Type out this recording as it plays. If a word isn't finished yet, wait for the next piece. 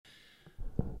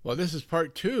Well, this is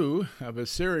part 2 of a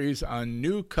series on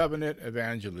New Covenant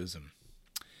evangelism.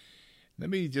 Let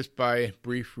me just, by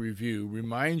brief review,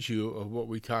 remind you of what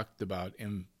we talked about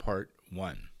in part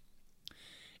 1.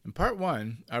 In part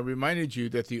 1, I reminded you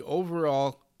that the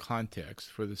overall context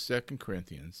for the 2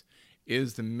 Corinthians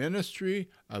is the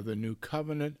ministry of the New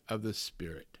Covenant of the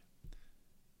Spirit.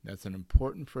 That's an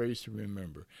important phrase to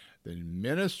remember. The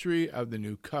ministry of the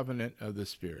New Covenant of the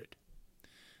Spirit.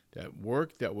 That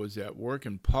work that was at work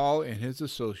in Paul and his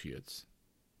associates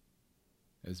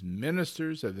as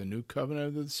ministers of the New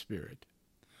Covenant of the Spirit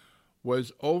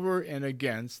was over and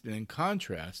against and in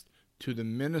contrast to the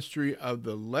ministry of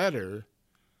the letter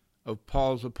of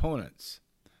Paul's opponents,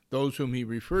 those whom he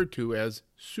referred to as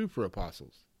super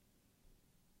apostles.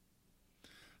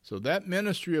 So that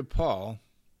ministry of Paul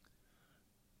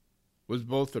was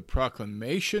both the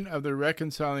proclamation of the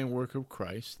reconciling work of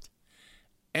Christ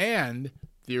and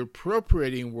the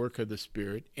appropriating work of the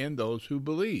Spirit in those who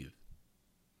believe.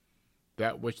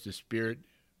 That which the Spirit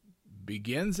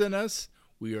begins in us,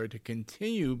 we are to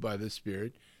continue by the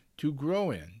Spirit to grow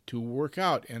in, to work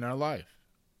out in our life.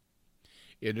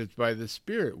 It is by the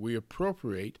Spirit we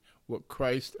appropriate what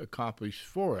Christ accomplished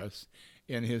for us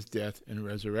in his death and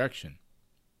resurrection.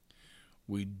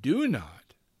 We do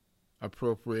not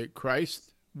appropriate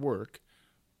Christ's work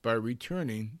by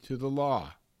returning to the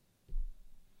law.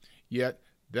 Yet,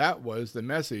 that was the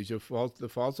message of the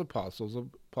false apostles of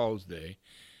Paul's day,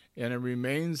 and it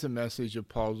remains the message of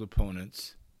Paul's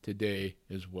opponents today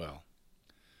as well.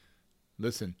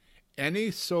 Listen,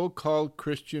 any so-called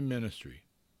Christian ministry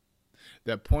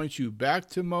that points you back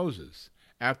to Moses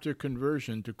after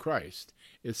conversion to Christ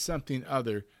is something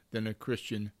other than a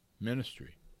Christian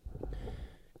ministry.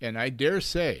 And I dare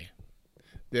say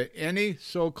that any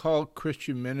so-called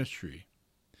Christian ministry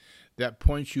that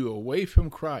points you away from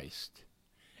Christ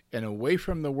and away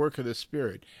from the work of the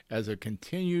Spirit as a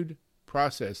continued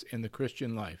process in the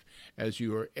Christian life, as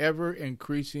you are ever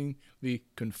increasingly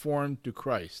conformed to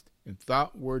Christ in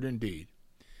thought, word, and deed.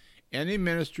 Any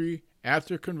ministry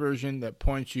after conversion that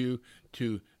points you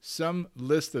to some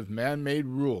list of man-made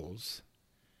rules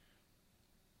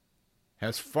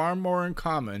has far more in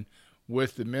common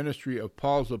with the ministry of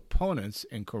Paul's opponents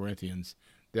in Corinthians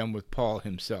than with Paul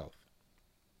himself.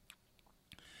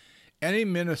 Any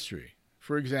ministry,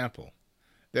 for example,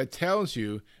 that tells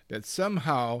you that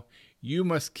somehow you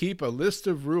must keep a list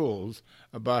of rules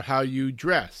about how you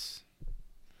dress,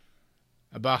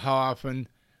 about how often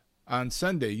on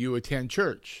Sunday you attend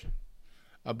church,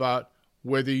 about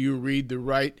whether you read the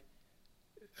right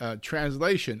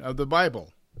translation of the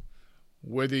Bible,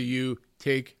 whether you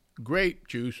take grape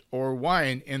juice or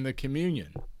wine in the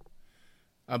communion,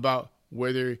 about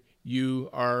whether you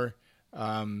are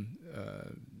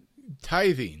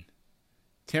tithing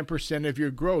 10% of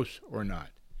your gross or not.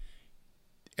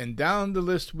 And down the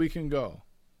list we can go.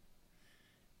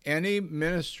 Any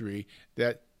ministry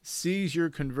that sees your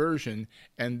conversion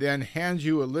and then hands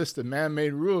you a list of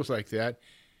man-made rules like that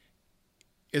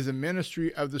is a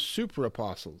ministry of the super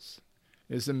apostles.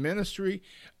 It is a ministry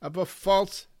of a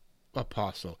false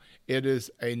apostle. It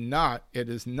is not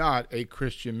a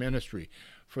Christian ministry,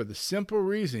 for the simple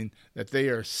reason that they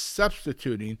are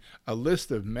substituting a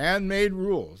list of man-made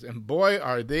rules. And boy,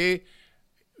 are they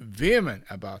vehement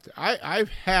about that. I've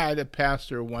had a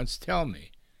pastor once tell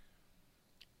me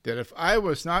that if I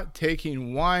was not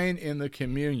taking wine in the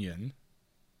communion,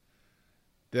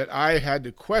 that I had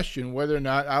to question whether or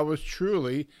not I was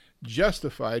truly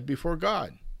justified before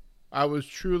God. I was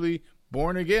truly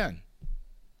born again.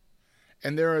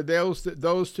 And there are those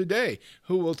today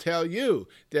who will tell you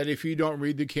that if you don't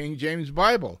read the King James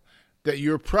Bible, that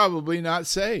you're probably not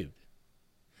saved.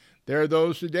 There are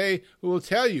those today who will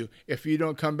tell you if you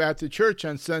don't come back to church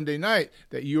on Sunday night,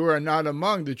 that you are not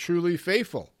among the truly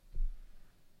faithful.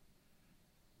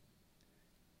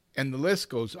 And the list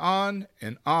goes on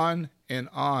and on and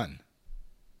on.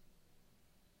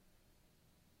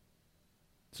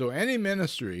 So any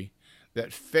ministry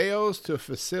that fails to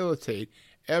facilitate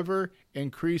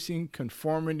ever-increasing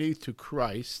conformity to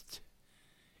Christ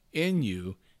in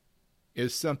you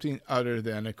is something other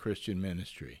than a Christian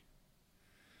ministry.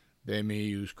 They may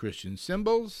use Christian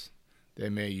symbols. They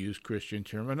may use Christian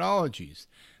terminologies.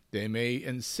 They may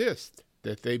insist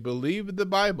that they believe the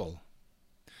Bible.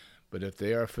 But if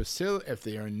they are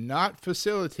not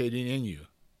facilitating in you,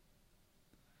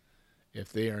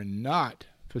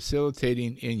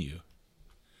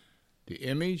 the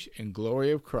image and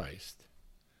glory of Christ,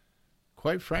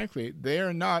 quite frankly, they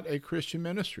are not a Christian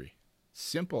ministry.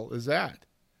 Simple as that.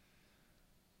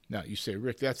 Now, you say,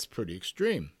 Rick, that's pretty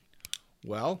extreme.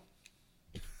 Well,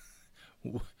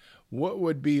 what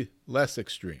would be less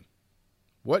extreme?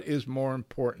 What is more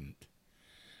important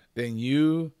than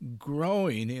you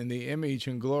growing in the image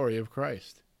and glory of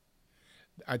Christ?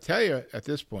 I tell you, at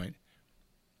this point,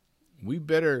 we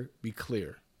better be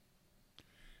clear,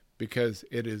 because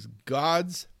it is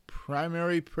God's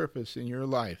primary purpose in your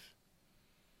life,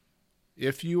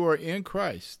 if you are in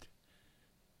Christ,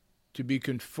 to be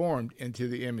conformed into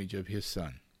the image of his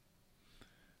Son.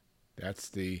 That's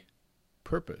the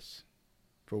purpose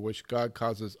for which God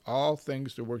causes all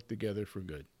things to work together for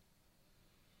good.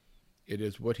 It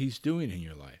is what he's doing in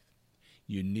your life.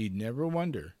 You need never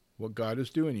wonder what God is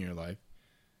doing in your life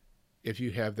if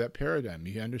you have that paradigm.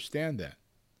 You understand that.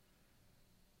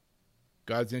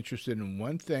 God's interested in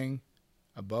one thing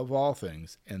above all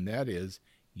things, and that is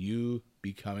you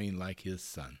becoming like his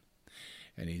Son.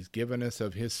 And he's given us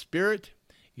of his Spirit.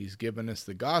 He's given us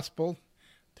the gospel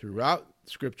throughout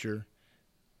Scripture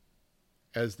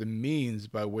as the means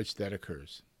by which that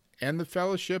occurs, and the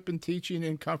fellowship and teaching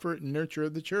and comfort and nurture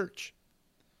of the church.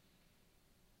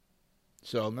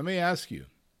 So let me ask you,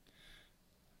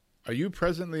 are you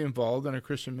presently involved in a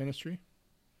Christian ministry?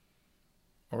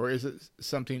 Or is it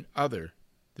something other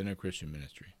than a Christian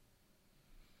ministry?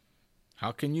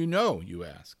 How can you know, you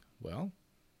ask? Well,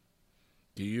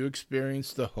 do you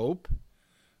experience the hope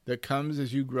that comes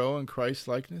as you grow in Christ's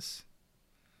likeness?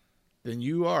 Then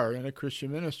you are in a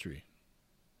Christian ministry.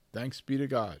 Thanks be to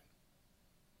God.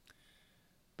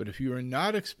 But if you are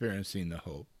not experiencing the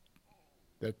hope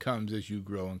that comes as you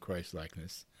grow in Christ's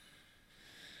likeness,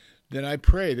 then I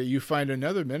pray that you find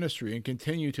another ministry and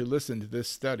continue to listen to this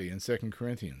study in 2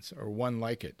 Corinthians, or one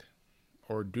like it,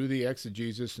 or do the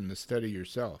exegesis and the study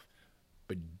yourself.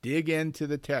 But dig into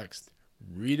the text.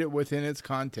 Read it within its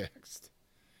context.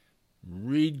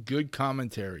 Read good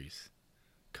commentaries.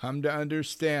 Come to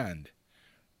understand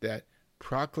that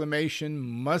proclamation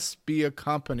must be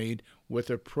accompanied with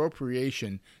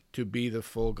appropriation to be the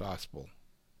full gospel.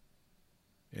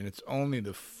 And it's only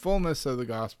the fullness of the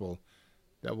gospel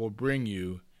that will bring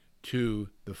you to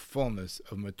the fullness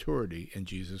of maturity in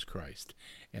Jesus Christ.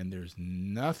 And there's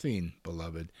nothing,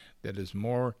 beloved, that is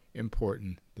more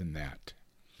important than that.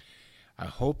 I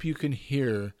hope you can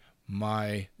hear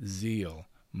my zeal,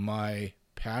 my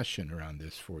passion around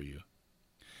this for you.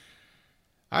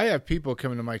 I have people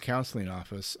come into my counseling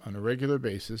office on a regular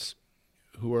basis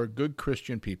who are good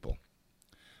Christian people,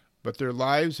 but their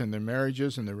lives and their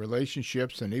marriages and their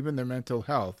relationships and even their mental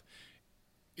health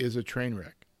is a train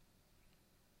wreck.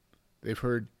 They've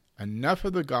heard enough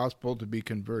of the gospel to be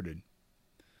converted,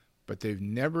 but they've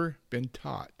never been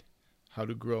taught how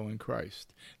to grow in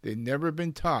Christ. They've never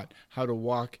been taught how to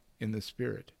walk in the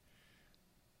Spirit.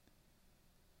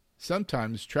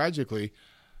 Sometimes, tragically,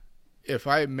 if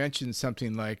I mention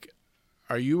something like,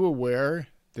 are you aware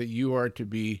that you are to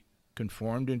be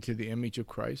conformed into the image of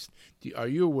Christ? Are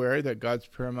you aware that God's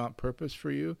paramount purpose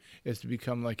for you is to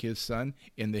become like his Son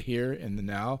in the here and the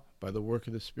now by the work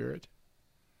of the Spirit?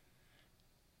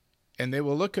 And they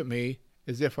will look at me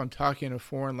as if I'm talking a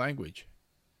foreign language.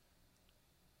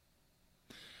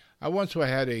 I once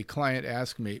had a client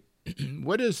ask me,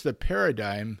 what is the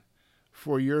paradigm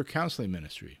for your counseling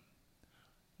ministry?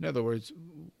 In other words,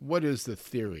 what is the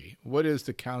theory? What is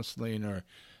the counseling or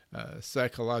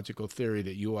psychological theory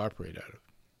that you operate out of?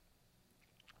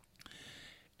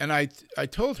 And I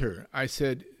told her, I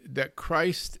said, that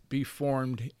Christ be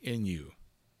formed in you.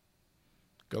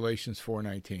 Galatians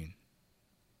 4:19.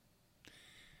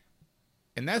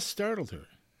 And that startled her.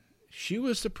 She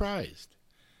was surprised.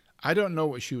 I don't know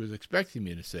what she was expecting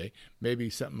me to say. Maybe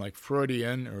something like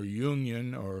Freudian or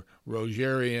Jungian or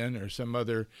Rogerian or some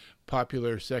other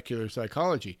popular secular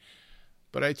psychology.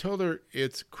 But I told her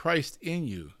it's Christ in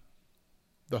you,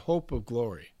 the hope of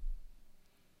glory,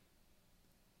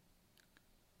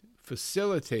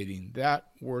 facilitating that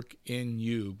work in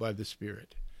you by the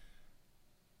Spirit.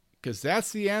 Because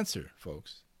that's the answer,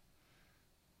 folks.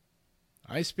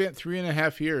 I spent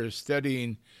 3.5 years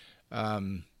studying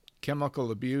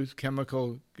chemical abuse,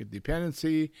 chemical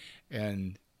dependency,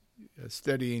 and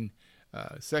studying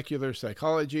secular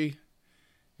psychology.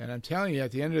 And I'm telling you,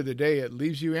 at the end of the day, it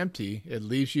leaves you empty. It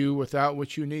leaves you without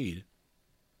what you need.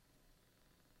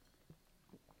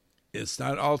 It's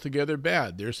not altogether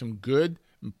bad. There's some good,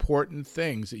 important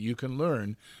things that you can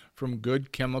learn from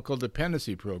good chemical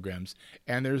dependency programs.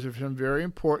 And there's some very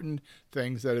important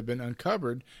things that have been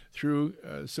uncovered through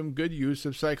some good use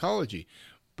of psychology.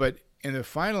 But in the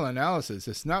final analysis,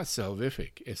 it's not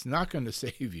salvific. It's not going to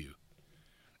save you.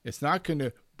 It's not going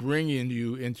to bring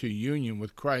you into union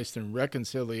with Christ and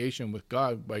reconciliation with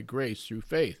God by grace through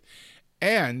faith.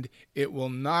 And it will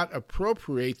not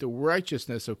appropriate the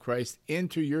righteousness of Christ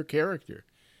into your character.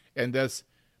 and thus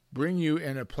bring you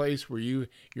in a place where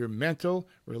your mental,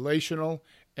 relational,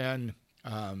 and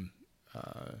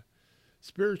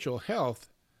spiritual health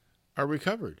are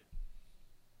recovered.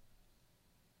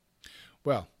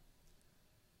 Well,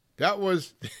 that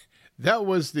was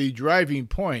the driving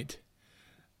point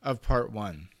of part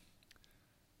 1.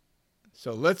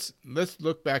 So let's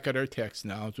look back at our text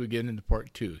now as we get into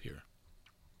part 2 here.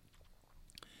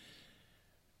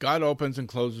 God opens and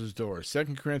closes doors.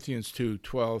 2 Corinthians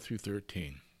 2:12 through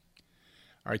 13.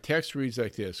 Our text reads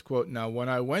like this, quote, "Now when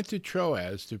I went to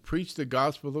Troas to preach the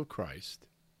gospel of Christ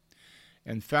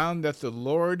and found that the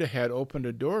Lord had opened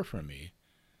a door for me,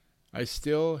 I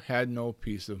still had no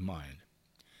peace of mind,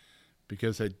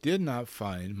 because I did not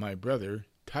find my brother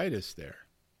Titus there.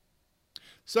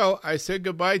 So I said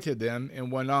goodbye to them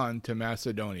and went on to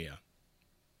Macedonia."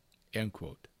 End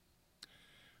quote.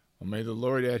 Well, may the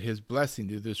Lord add his blessing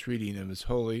to this reading of his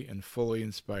holy and fully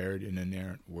inspired and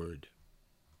inerrant word.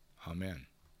 Amen.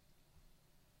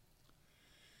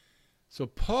 So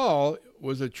Paul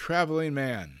was a traveling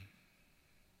man.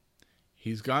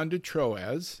 He's gone to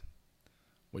Troas,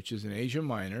 which is in Asia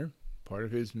Minor, part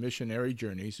of his missionary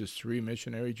journeys, his 3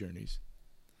 missionary journeys.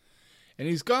 And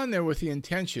he's gone there with the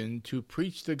intention to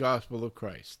preach the gospel of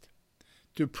Christ,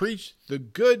 to preach the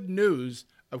good news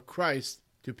of Christ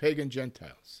to pagan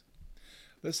Gentiles.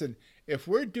 Listen, if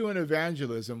we're doing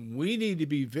evangelism, we need to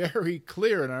be very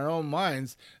clear in our own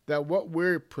minds that what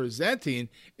we're presenting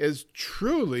is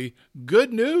truly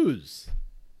good news.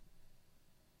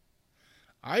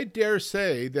 I dare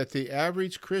say that the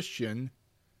average Christian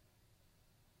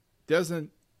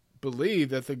doesn't believe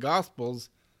that the gospel's,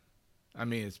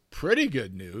 it's pretty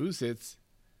good news. It's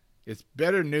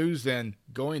better news than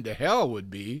going to hell would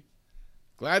be.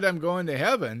 Glad I'm going to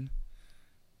heaven.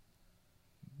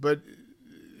 But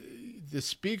to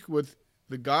speak of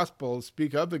the gospel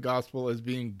as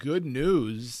being good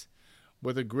news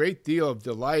with a great deal of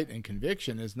delight and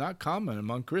conviction is not common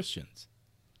among Christians.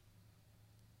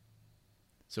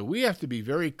 So we have to be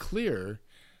very clear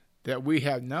that we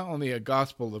have not only a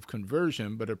gospel of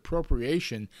conversion, but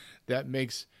appropriation that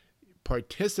makes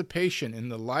participation in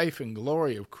the life and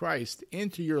glory of Christ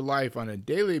into your life on a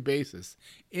daily basis,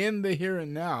 in the here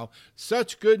and now,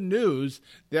 such good news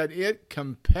that it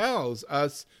compels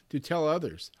us to tell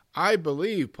others. I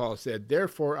believe, Paul said,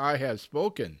 therefore I have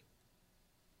spoken.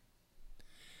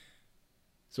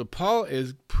 So Paul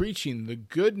is preaching the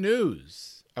good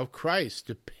news of Christ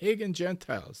to pagan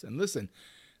Gentiles. And listen,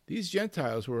 these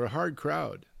Gentiles were a hard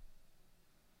crowd.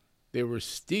 They were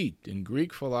steeped in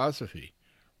Greek philosophy,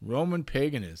 Roman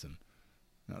paganism.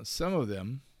 Now, some of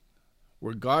them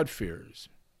were God-fearers,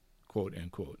 quote,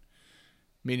 unquote,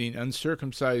 meaning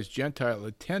uncircumcised Gentile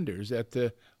attenders at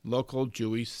the local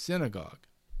Jewish synagogue.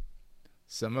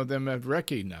 Some of them have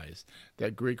recognized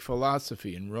that Greek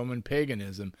philosophy and Roman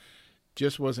paganism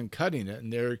just wasn't cutting it,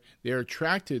 and they're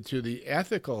attracted to the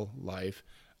ethical life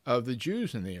of the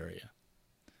Jews in the area.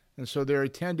 And so they're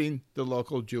attending the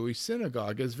local Jewish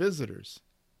synagogue as visitors.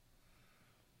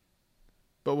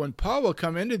 But when Paul will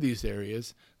come into these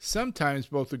areas, sometimes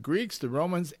both the Greeks, the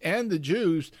Romans, and the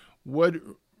Jews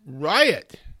would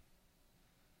riot.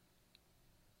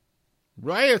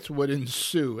 Riots would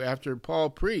ensue after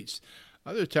Paul preached.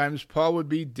 Other times, Paul would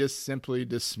be simply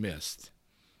dismissed,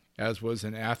 as was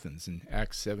in Athens in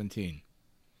Acts 17.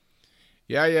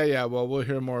 Yeah. Well, we'll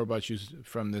hear more about you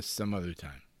from this some other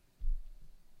time.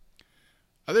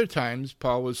 Other times,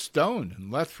 Paul was stoned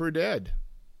and left for dead.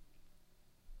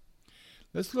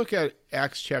 Let's look at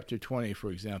Acts chapter 20,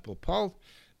 for example. Paul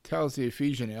tells the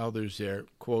Ephesian elders there,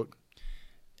 quote,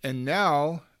 "And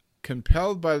now,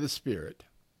 compelled by the Spirit,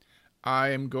 I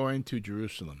am going to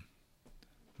Jerusalem,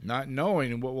 not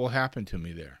knowing what will happen to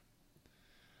me there.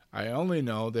 I only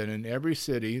know that in every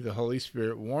city the Holy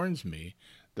Spirit warns me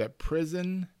that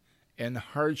prison and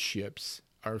hardships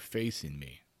are facing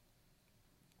me.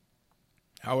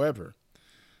 However,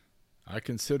 I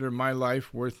consider my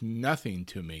life worth nothing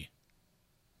to me.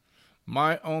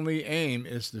 My only aim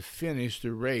is to finish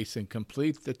the race and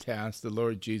complete the task the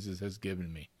Lord Jesus has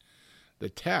given me, the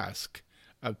task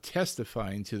of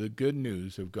testifying to the good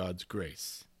news of God's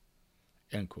grace."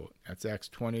 End quote. That's Acts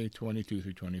 20, 22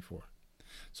 through 24.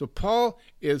 So Paul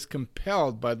is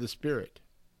compelled by the Spirit.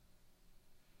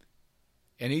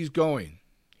 And he's going.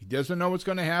 He doesn't know what's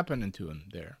going to happen to him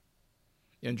there,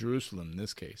 in Jerusalem in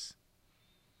this case.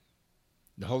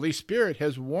 The Holy Spirit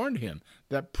has warned him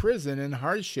that prison and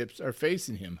hardships are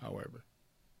facing him, however.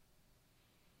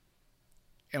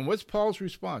 And what's Paul's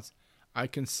response? I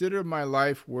consider my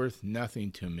life worth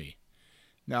nothing to me.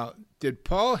 Now, did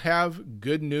Paul have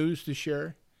good news to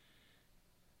share?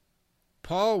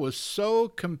 Paul was so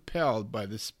compelled by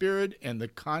the Spirit and the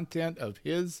content of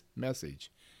his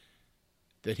message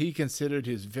that he considered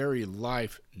his very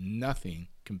life nothing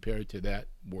compared to that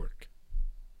work.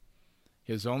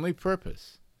 His only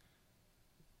purpose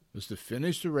was to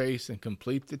finish the race and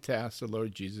complete the task the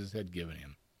Lord Jesus had given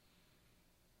him.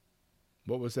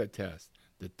 What was that task?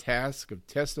 The task of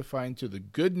testifying to the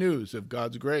good news of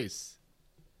God's grace.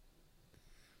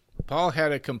 Paul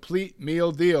had a complete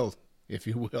meal deal, if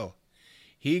you will.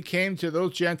 He came to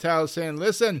those Gentiles saying,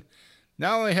 listen,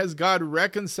 not only has God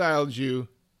reconciled you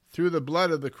through the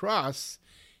blood of the cross,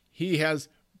 he has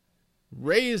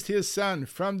raised his Son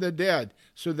from the dead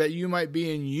so that you might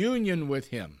be in union with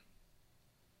him.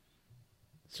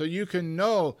 So you can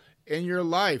know in your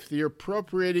life the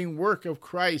appropriating work of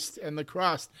Christ and the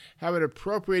cross, have it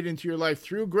appropriate into your life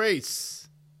through grace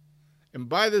and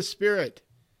by the Spirit.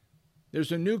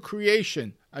 There's a new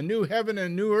creation, a new heaven and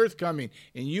a new earth coming,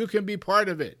 and you can be part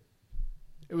of it.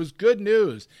 It was good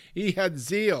news. He had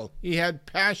zeal, he had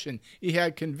passion, he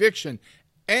had conviction,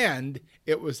 and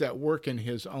it was at work in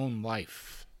his own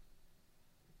life.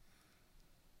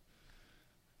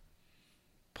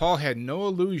 Paul had no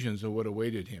illusions of what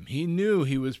awaited him. He knew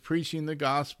he was preaching the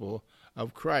gospel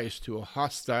of Christ to a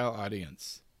hostile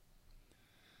audience.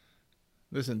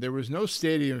 Listen, there was no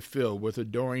stadium filled with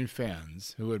adoring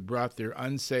fans who had brought their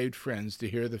unsaved friends to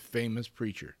hear the famous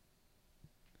preacher.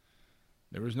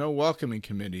 There was no welcoming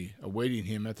committee awaiting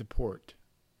him at the port.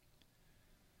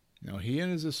 No, he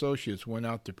and his associates went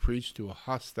out to preach to a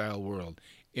hostile world,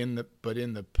 but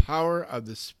in the power of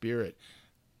the Spirit,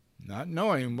 not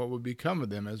knowing what would become of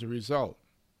them as a result.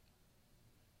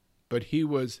 But he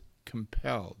was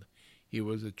compelled. He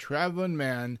was a traveling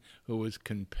man who was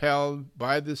compelled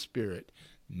by the Spirit,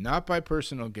 not by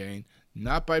personal gain,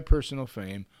 not by personal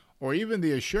fame, or even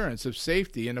the assurance of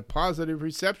safety and a positive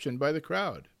reception by the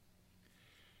crowd.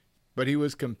 But he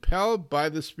was compelled by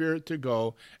the Spirit to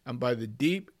go, and by the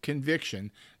deep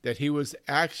conviction that he was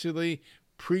actually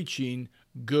preaching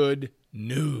good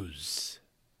news.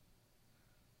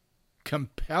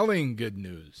 Compelling good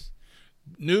news.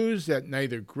 News that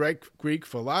neither Greek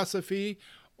philosophy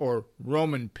or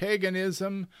Roman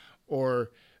paganism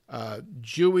or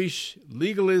Jewish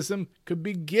legalism could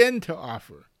begin to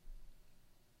offer.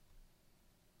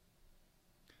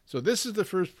 So this is the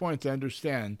first point to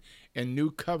understand in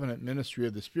New Covenant ministry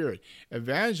of the Spirit.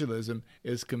 Evangelism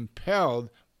is compelled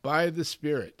by the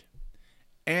Spirit,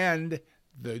 and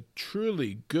the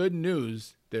truly good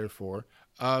news, therefore,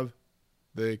 of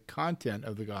the content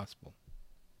of the gospel.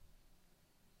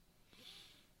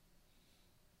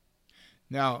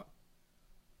 Now,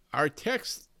 our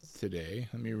text today,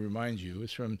 let me remind you,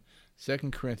 is from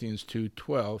 2 Corinthians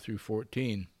 2:12 through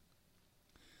 14.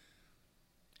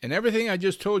 And everything I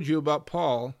just told you about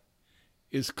Paul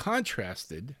is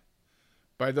contrasted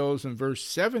by those in verse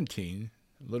 17,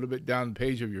 a little bit down the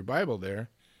page of your Bible there,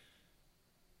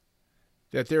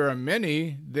 that there are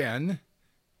many then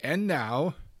and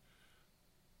now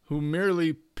who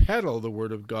merely peddle the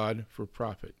word of God for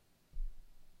profit.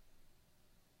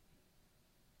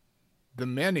 The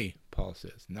many, Paul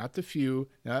says, not the few,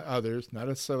 not others, not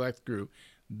a select group,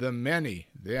 the many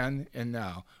then and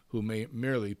now who may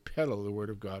merely peddle the word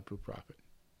of God for profit.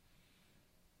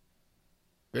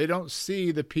 They don't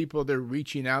see the people they're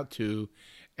reaching out to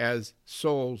as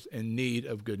souls in need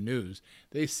of good news.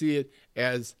 They see it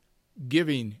as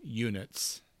giving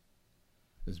units,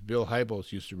 as Bill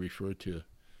Hybels used to refer to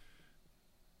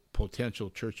potential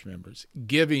church members,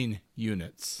 giving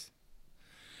units.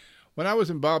 When I was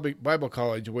in Bible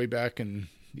college way back in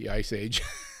the Ice Age,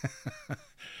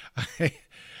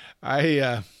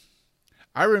 I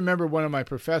remember one of my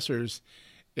professors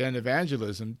in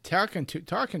evangelism talking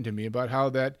to me about how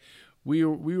that we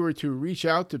were to reach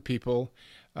out to people,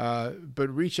 but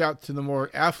reach out to the more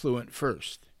affluent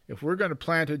first. If we're going to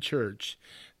plant a church,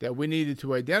 that we needed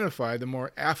to identify the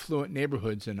more affluent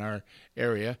neighborhoods in our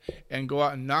area and go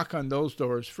out and knock on those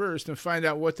doors first and find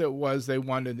out what it was they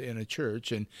wanted in a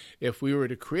church. And if we were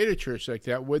to create a church like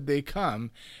that, would they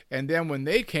come? And then when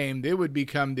they came, they would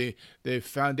become the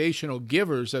foundational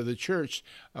givers of the church,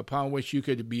 upon which you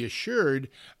could be assured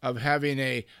of having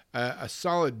a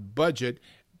solid budget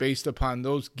based upon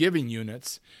those giving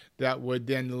units that would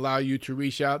then allow you to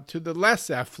reach out to the less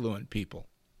affluent people.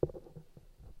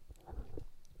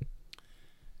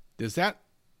 Does that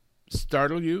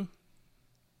startle you?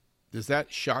 Does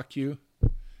that shock you?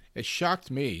 It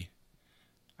shocked me.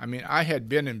 I mean, I had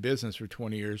been in business for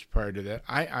 20 years prior to that.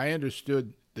 I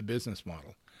understood the business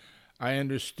model. I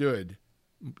understood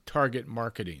target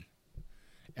marketing.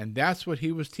 And that's what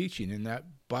he was teaching in that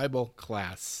Bible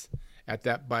class at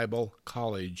that Bible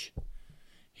college.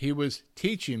 he was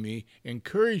teaching me,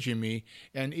 encouraging me,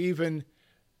 and even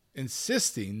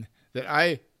insisting that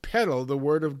I peddle the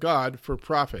word of God for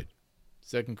profit.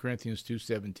 2 Corinthians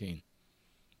 2:17.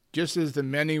 Just as the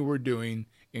many were doing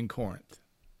in Corinth.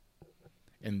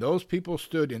 And those people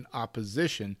stood in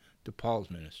opposition to Paul's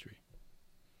ministry.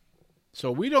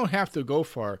 So we don't have to go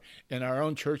far in our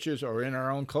own churches or in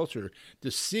our own culture to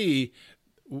see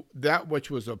that which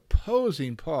was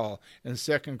opposing Paul in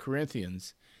 2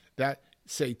 Corinthians, that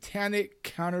satanic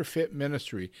counterfeit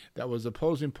ministry that was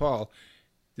opposing Paul,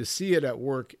 to see it at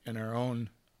work in our own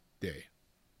day.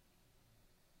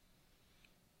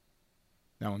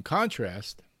 Now, in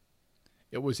contrast,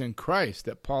 it was in Christ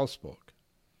that Paul spoke.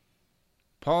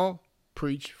 Paul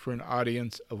preached for an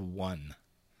audience of one,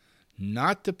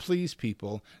 not to please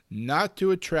people, not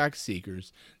to attract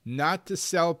seekers, not to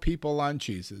sell people on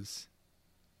Jesus.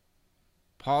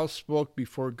 Paul spoke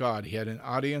before God. He had an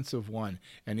audience of one,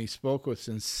 and he spoke with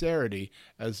sincerity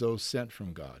as those sent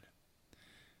from God.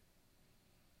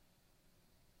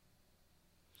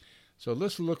 So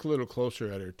let's look a little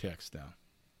closer at our text now.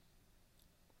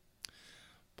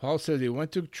 Paul says he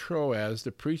went to Troas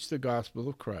to preach the gospel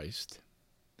of Christ,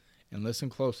 and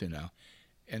listen closely now,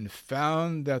 and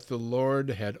found that the Lord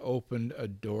had opened a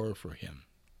door for him.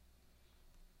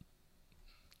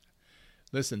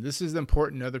 Listen, this is an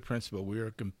important other principle. We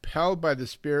are compelled by the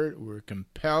Spirit. We're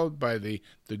compelled by the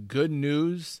good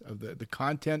news of the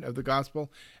content of the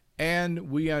gospel. And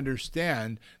we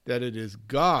understand that it is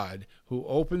God who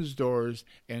opens doors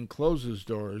and closes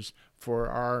doors for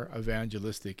our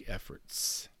evangelistic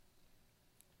efforts.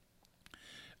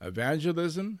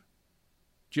 Evangelism,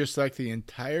 just like the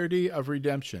entirety of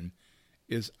redemption,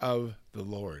 is of the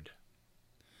Lord.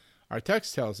 Our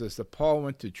text tells us that Paul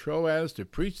went to Troas to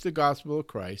preach the gospel of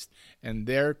Christ, and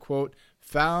there, quote,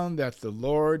 found that the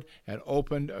Lord had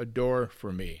opened a door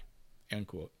for me, end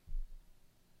quote.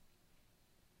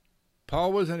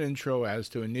 Paul wasn't in Troas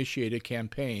to initiate a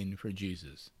campaign for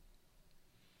Jesus.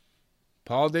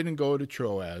 Paul didn't go to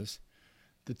Troas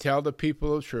to tell the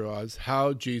people of Troas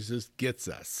how Jesus gets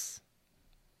us.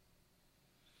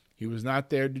 He was not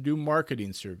there to do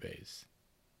marketing surveys.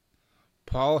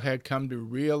 Paul had come to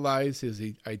realize his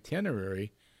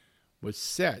itinerary was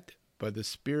set by the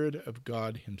Spirit of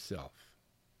God himself.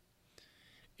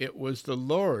 It was the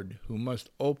Lord who must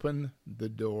open the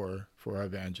door for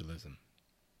evangelism.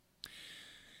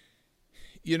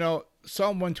 You know,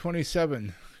 Psalm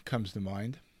 127 comes to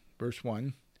mind, verse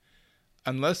 1.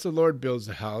 Unless the Lord builds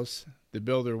the house, the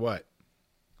builder what?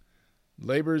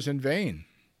 Labors in vain.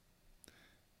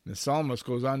 The psalmist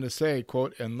goes on to say,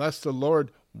 quote, unless the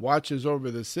Lord watches over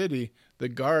the city, the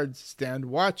guards stand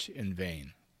watch in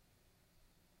vain.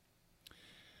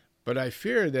 But I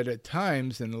fear that at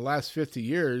times in the last 50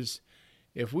 years,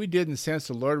 if we didn't sense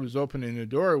the Lord was opening the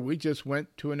door, we just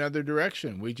went to another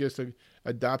direction. We just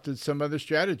adopted some other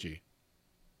strategy.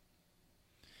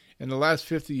 In the last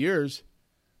 50 years,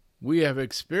 we have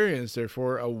experienced,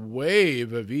 therefore, a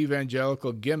wave of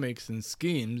evangelical gimmicks and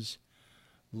schemes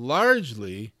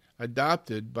largely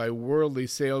adopted by worldly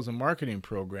sales and marketing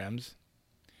programs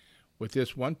with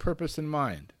this one purpose in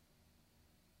mind: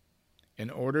 in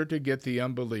order to get the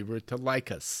unbeliever to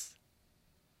like us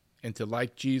and to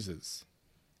like Jesus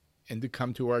and to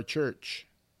come to our church.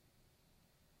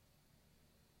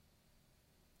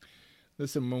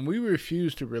 Listen, when we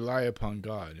refuse to rely upon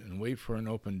God and wait for an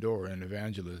open door in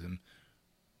evangelism,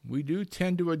 we do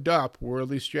tend to adopt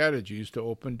worldly strategies to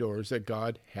open doors that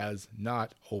God has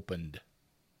not opened.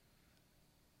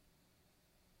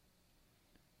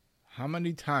 How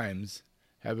many times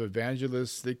have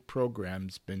evangelistic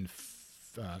programs been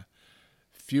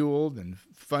fueled and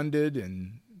funded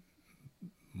and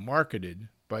marketed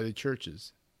by the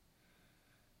churches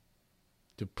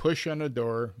to push on a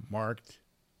door marked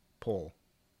pull,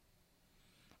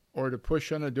 or to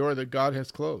push on a door that God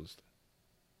has closed?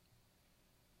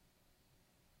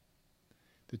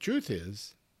 The truth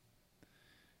is,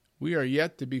 we are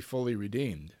yet to be fully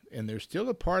redeemed, and there's still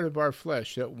a part of our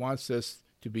flesh that wants us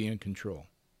to be in control,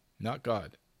 not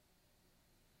God.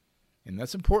 And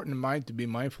that's important to be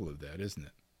mindful of that, isn't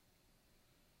it?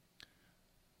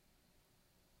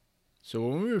 So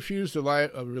when we refuse to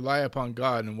rely upon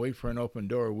God and wait for an open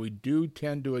door, we do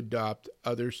tend to adopt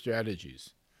other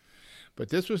strategies. But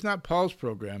this was not Paul's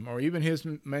program or even his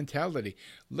mentality.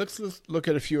 Let's look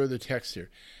at a few other texts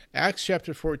here. Acts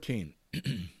chapter 14,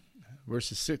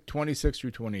 verses 26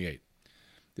 through 28.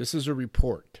 This is a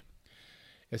report.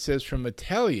 It says, from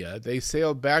Attalia they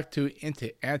sailed back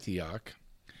into Antioch,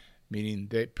 meaning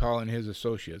Paul and his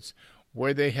associates,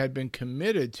 where they had been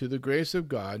committed to the grace of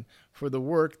God for the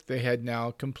work they had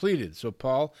now completed. So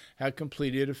Paul had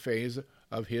completed a phase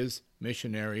of his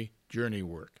missionary journey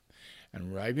work.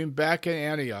 And arriving back at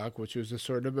Antioch, which was a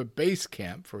sort of a base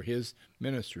camp for his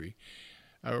ministry,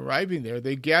 arriving there,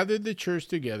 they gathered the church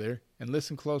together, and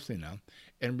listen closely now,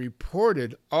 and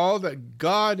reported all that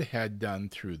God had done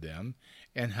through them,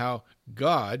 and how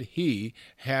God, he,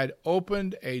 had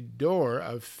opened a door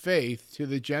of faith to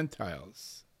the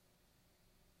Gentiles.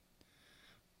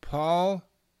 Paul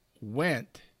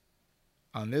went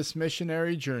on this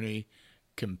missionary journey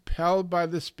compelled by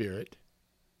the Spirit,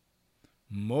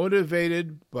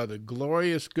 motivated by the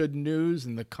glorious good news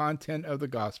and the content of the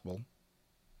gospel,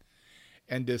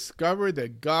 and discovered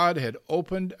that God had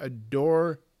opened a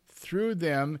door through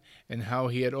them and how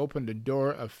he had opened a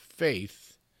door of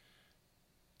faith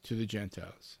to the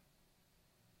Gentiles.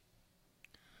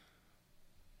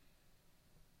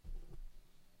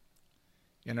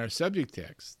 In our subject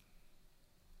text,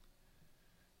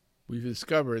 we've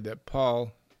discovered that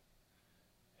Paul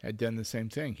had done the same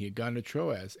thing. He had gone to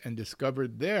Troas and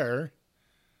discovered there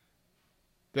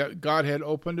that God had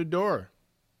opened a door.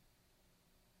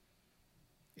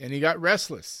 And he got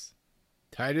restless.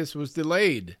 Titus was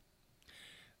delayed.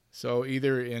 So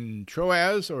either in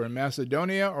Troas or in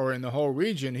Macedonia or in the whole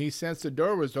region, he sensed the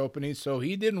door was opening, so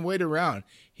he didn't wait around.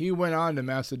 He went on to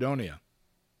Macedonia.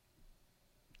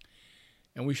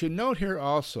 And we should note here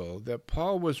also that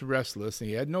Paul was restless and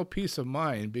he had no peace of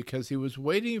mind because he was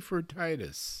waiting for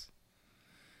Titus.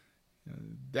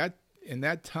 In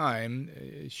that time,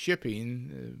 ship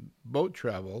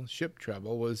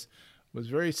travel was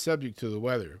very subject to the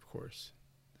weather, of course.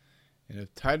 And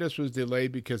if Titus was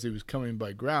delayed because he was coming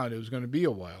by ground, it was going to be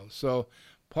a while. So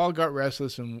Paul got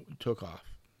restless and took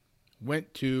off,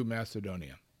 went to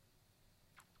Macedonia.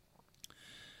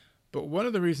 But one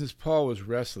of the reasons Paul was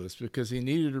restless because he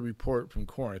needed a report from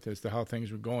Corinth as to how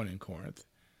things were going in Corinth.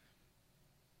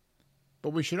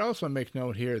 But we should also make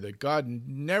note here that God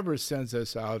never sends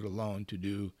us out alone to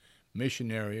do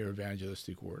missionary or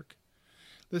evangelistic work.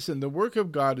 Listen, the work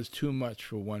of God is too much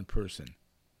for one person.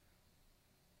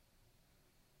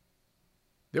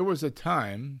 There was a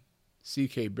time,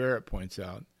 C.K. Barrett points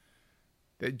out,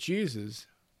 that Jesus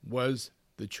was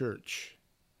the church,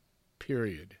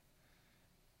 period.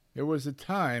 There was a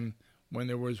time when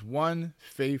there was one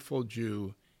faithful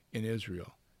Jew in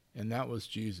Israel, and that was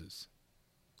Jesus.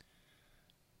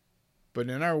 But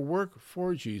in our work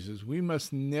for Jesus, we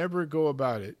must never go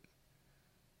about it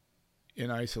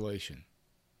in isolation.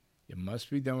 It must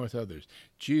be done with others.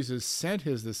 Jesus sent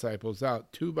his disciples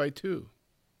out 2 by 2.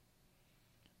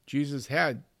 Jesus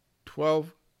had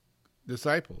 12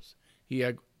 disciples. He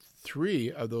had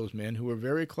 3 of those men who were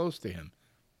very close to him.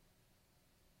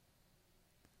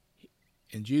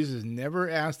 And Jesus never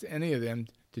asked any of them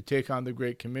to take on the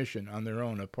Great Commission on their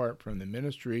own, apart from the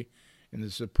ministry and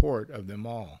the support of them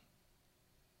all.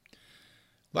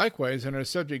 Likewise, in our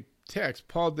subject text,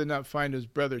 Paul did not find his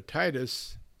brother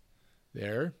Titus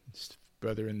there, his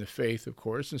brother in the faith, of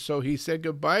course, and so he said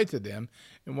goodbye to them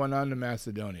and went on to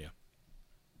Macedonia.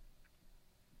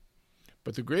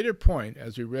 But the greater point,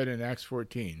 as we read in Acts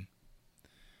 14,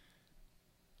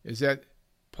 is that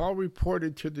Paul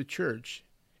reported to the church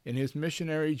in his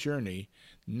missionary journey,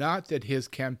 not that his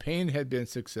campaign had been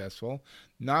successful,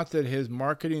 not that his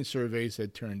marketing surveys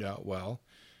had turned out well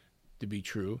to be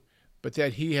true, but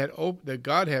that that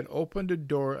God had opened a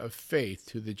door of faith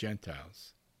to the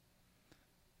Gentiles.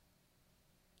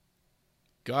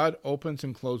 God opens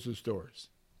and closes doors.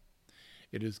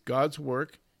 It is God's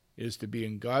work. It is to be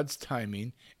in God's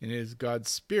timing, and it is God's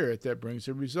Spirit that brings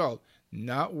a result,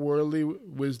 not worldly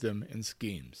wisdom and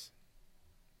schemes.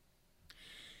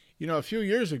 You know, a few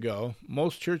years ago,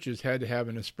 most churches had to have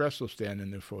an espresso stand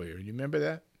in their foyer. Do you remember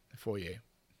that? The foyer.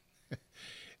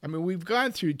 I mean, we've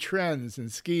gone through trends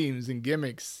and schemes and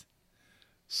gimmicks.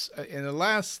 In the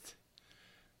last,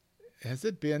 has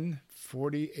it been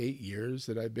 48 years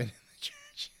that I've been in the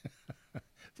church?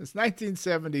 Since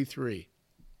 1973.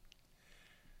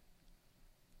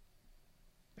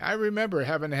 I remember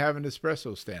having to have an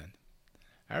espresso stand.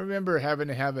 I remember having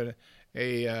to have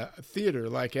a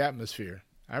theater-like atmosphere.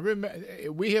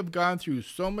 We have gone through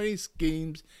so many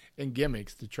schemes and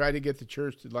gimmicks to try to get the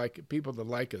church to like people to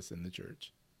like us in the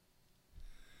church.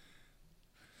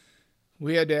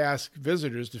 We had to ask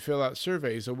visitors to fill out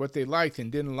surveys of what they liked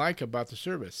and didn't like about the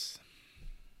service.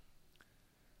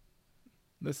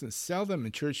 Listen, seldom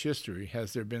in church history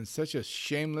has there been such a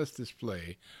shameless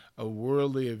display of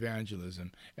worldly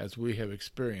evangelism as we have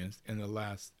experienced in the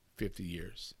last 50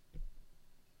 years.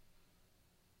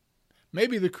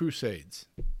 Maybe the Crusades.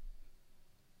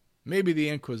 maybe the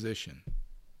Inquisition.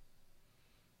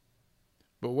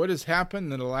 But what has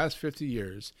happened in the last 50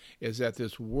 years is that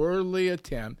this worldly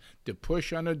attempt to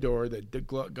push on a door that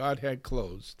God had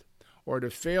closed, or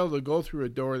to fail to go through a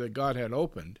door that God had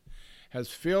opened, has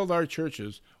filled our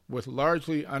churches with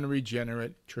largely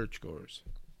unregenerate churchgoers.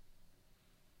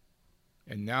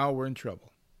 And now we're in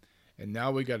trouble. And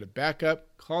now we got to back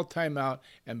up, call time out,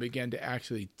 and begin to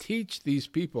actually teach these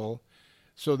people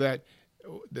so that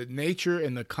the nature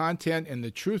and the content and the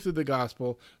truth of the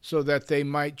gospel, so that they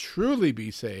might truly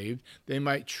be saved, they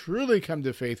might truly come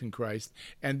to faith in Christ,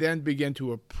 and then begin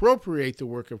to appropriate the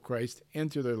work of Christ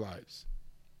into their lives.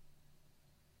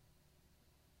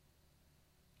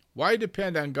 Why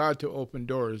depend on God to open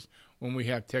doors when we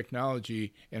have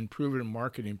technology and proven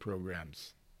marketing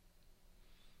programs?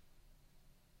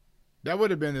 That would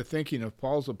have been the thinking of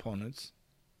Paul's opponents.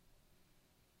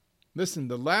 Listen,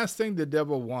 the last thing the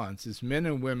devil wants is men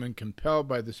and women compelled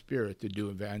by the Spirit to do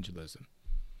evangelism.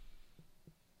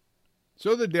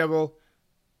 So the devil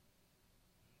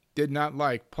did not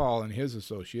like Paul and his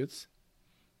associates,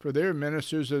 for they are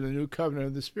ministers of the new covenant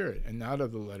of the Spirit and not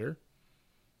of the letter.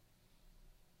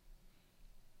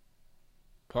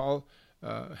 Paul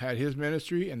had his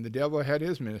ministry and the devil had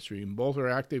his ministry, and both are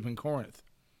active in Corinth.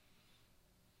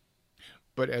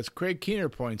 But as Craig Keener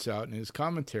points out in his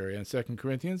commentary on 2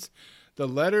 Corinthians, the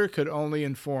letter could only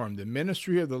inform. The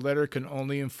ministry of the letter can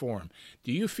only inform.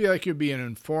 Do you feel like you're being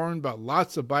informed about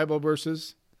lots of Bible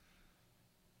verses,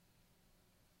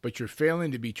 but you're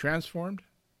failing to be transformed?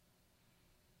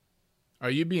 Are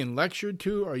you being lectured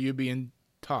to, or are you being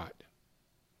taught?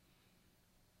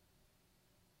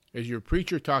 Is your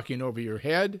preacher talking over your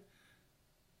head,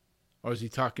 or is he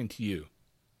talking to you?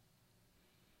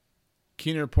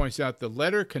 Keener points out the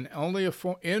letter can only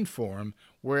inform,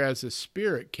 whereas the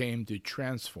Spirit came to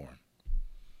transform.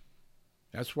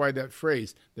 That's why that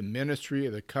phrase, the ministry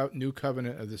of the new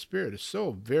covenant of the Spirit, is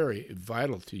so very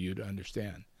vital to you to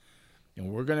understand. And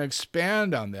we're going to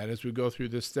expand on that as we go through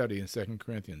this study in 2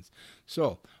 Corinthians.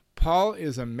 So, Paul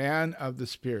is a man of the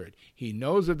Spirit. He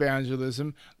knows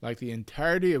evangelism, like the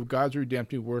entirety of God's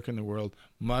redemptive work in the world,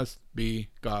 must be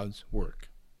God's work.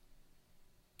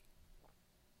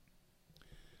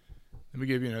 Let me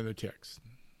give you another text.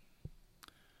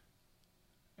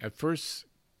 At 1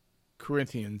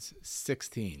 Corinthians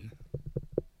 16,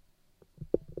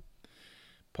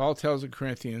 Paul tells the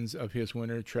Corinthians of his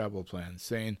winter travel plans,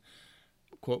 saying,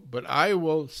 quote, "But I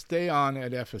will stay on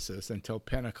at Ephesus until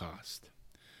Pentecost,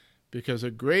 because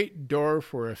a great door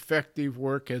for effective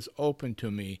work has opened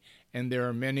to me, and there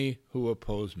are many who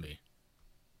oppose me."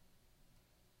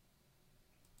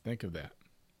 Think of that.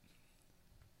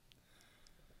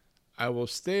 I will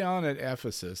stay on at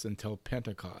Ephesus until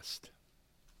Pentecost.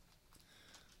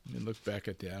 Let me look back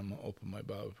at that. I'm going to open my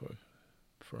Bible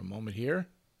for a moment here.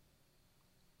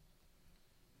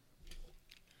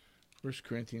 1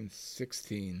 Corinthians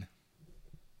 16.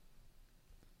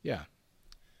 Yeah.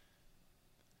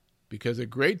 Because a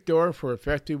great door for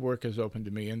effective work is open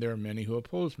to me, and there are many who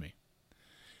oppose me.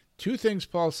 Two things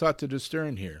Paul sought to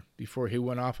discern here before he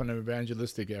went off on an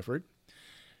evangelistic effort.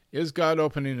 Is God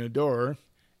opening a door,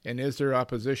 and is there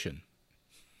opposition?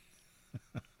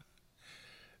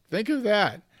 Think of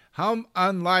that. How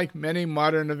unlike many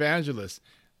modern evangelists.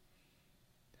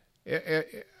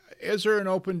 Is there an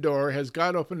open door? Has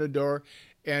God opened a door?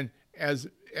 And as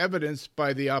evidenced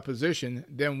by the opposition,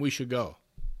 then we should go.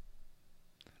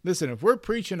 Listen, if we're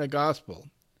preaching a gospel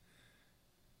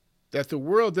that the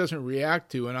world doesn't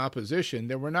react to in opposition,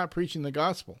 then we're not preaching the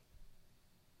gospel.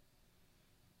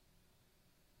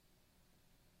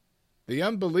 The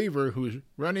unbeliever who's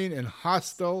running in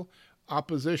hostile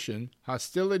opposition,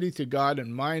 hostility to God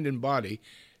in mind and body,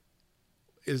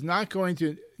 is not going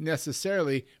to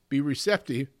necessarily be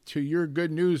receptive to your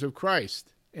good news of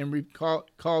Christ and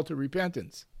call to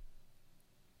repentance.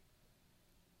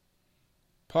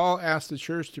 Paul asked the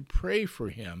church to pray for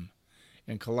him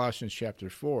in Colossians chapter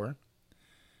 4,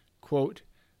 quote,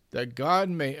 that God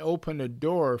may open a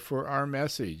door for our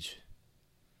message.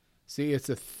 See, it's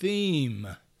a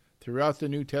theme throughout the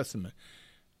New Testament.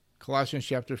 Colossians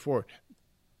chapter 4.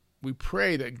 We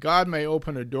pray that God may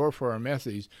open a door for our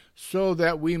message so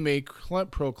that we may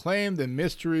proclaim the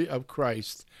mystery of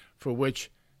Christ, for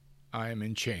which I am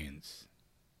in chains.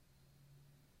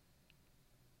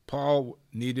 Paul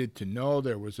needed to know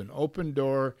there was an open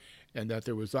door and that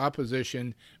there was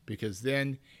opposition, because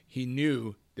then he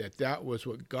knew that that was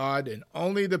what God and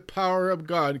only the power of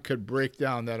God could break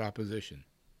down that opposition.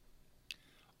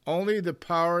 Only the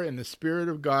power and the Spirit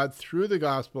of God through the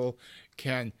gospel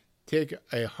can take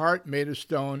a heart made of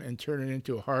stone and turn it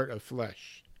into a heart of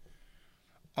flesh.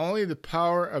 Only the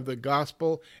power of the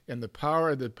gospel and the power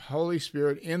of the Holy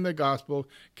Spirit in the gospel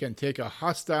can take a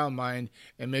hostile mind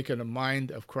and make it a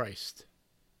mind of Christ.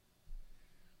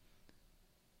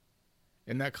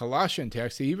 In that Colossian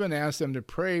text, he even asks them to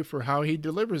pray for how he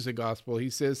delivers the gospel. He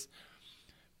says,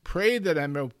 pray that I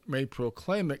may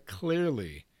proclaim it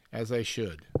clearly as I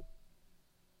should.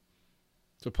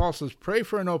 So Paul says, pray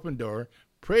for an open door,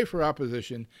 pray for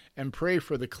opposition, and pray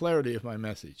for the clarity of my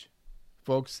message.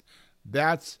 Folks,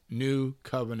 that's new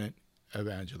covenant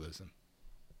evangelism.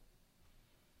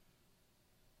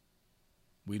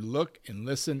 We look and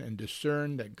listen and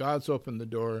discern that God's opened the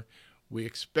door. We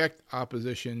expect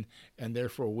opposition, and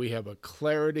therefore we have a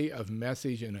clarity of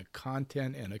message and a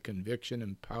content and a conviction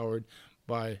empowered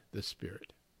by the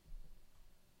Spirit.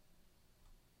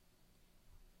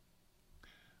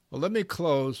 Well, let me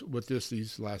close with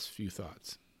these last few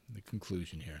thoughts, the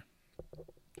conclusion here.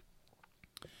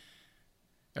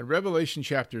 At Revelation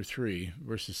chapter 3,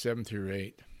 verses 7 through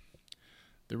 8,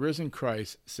 the risen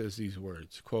Christ says these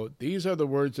words, quote, "These are the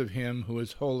words of him who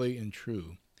is holy and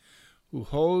true, who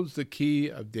holds the key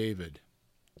of David.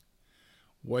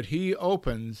 What he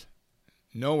opens,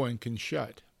 no one can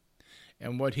shut,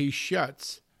 and what he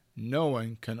shuts, no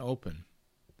one can open.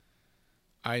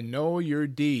 I know your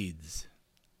deeds.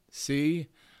 See,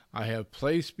 I have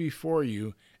placed before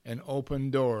you an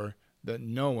open door that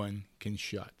no one can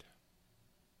shut."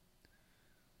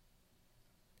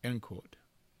 End quote.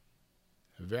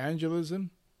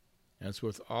 Evangelism, as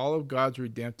with all of God's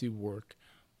redemptive work,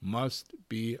 must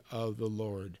be of the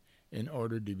Lord in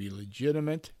order to be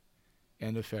legitimate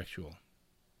and effectual.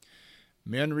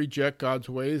 Men reject God's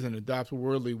ways and adopt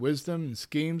worldly wisdom and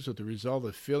schemes with the result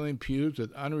of filling pews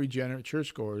with unregenerate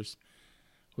churchgoers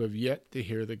who have yet to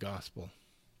hear the gospel.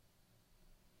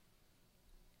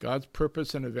 God's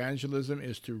purpose in evangelism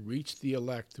is to reach the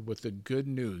elect with the good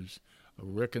news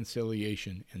of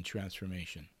reconciliation and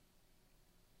transformation.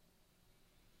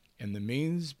 And the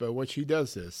means by which he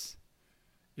does this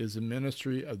is the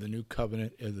ministry of the new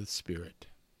covenant of the Spirit.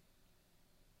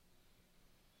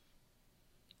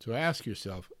 So ask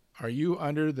yourself, are you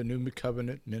under the new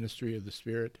covenant ministry of the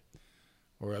Spirit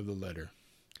or of the letter?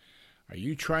 Are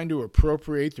you trying to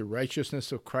appropriate the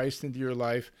righteousness of Christ into your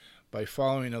life by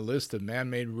following a list of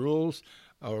man-made rules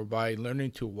or by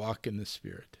learning to walk in the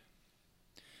Spirit?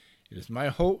 It is my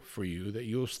hope for you that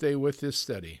you will stay with this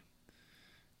study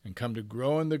and come to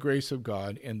grow in the grace of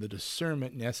God and the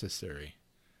discernment necessary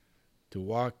to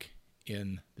walk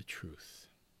in the truth.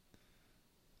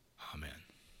 Amen.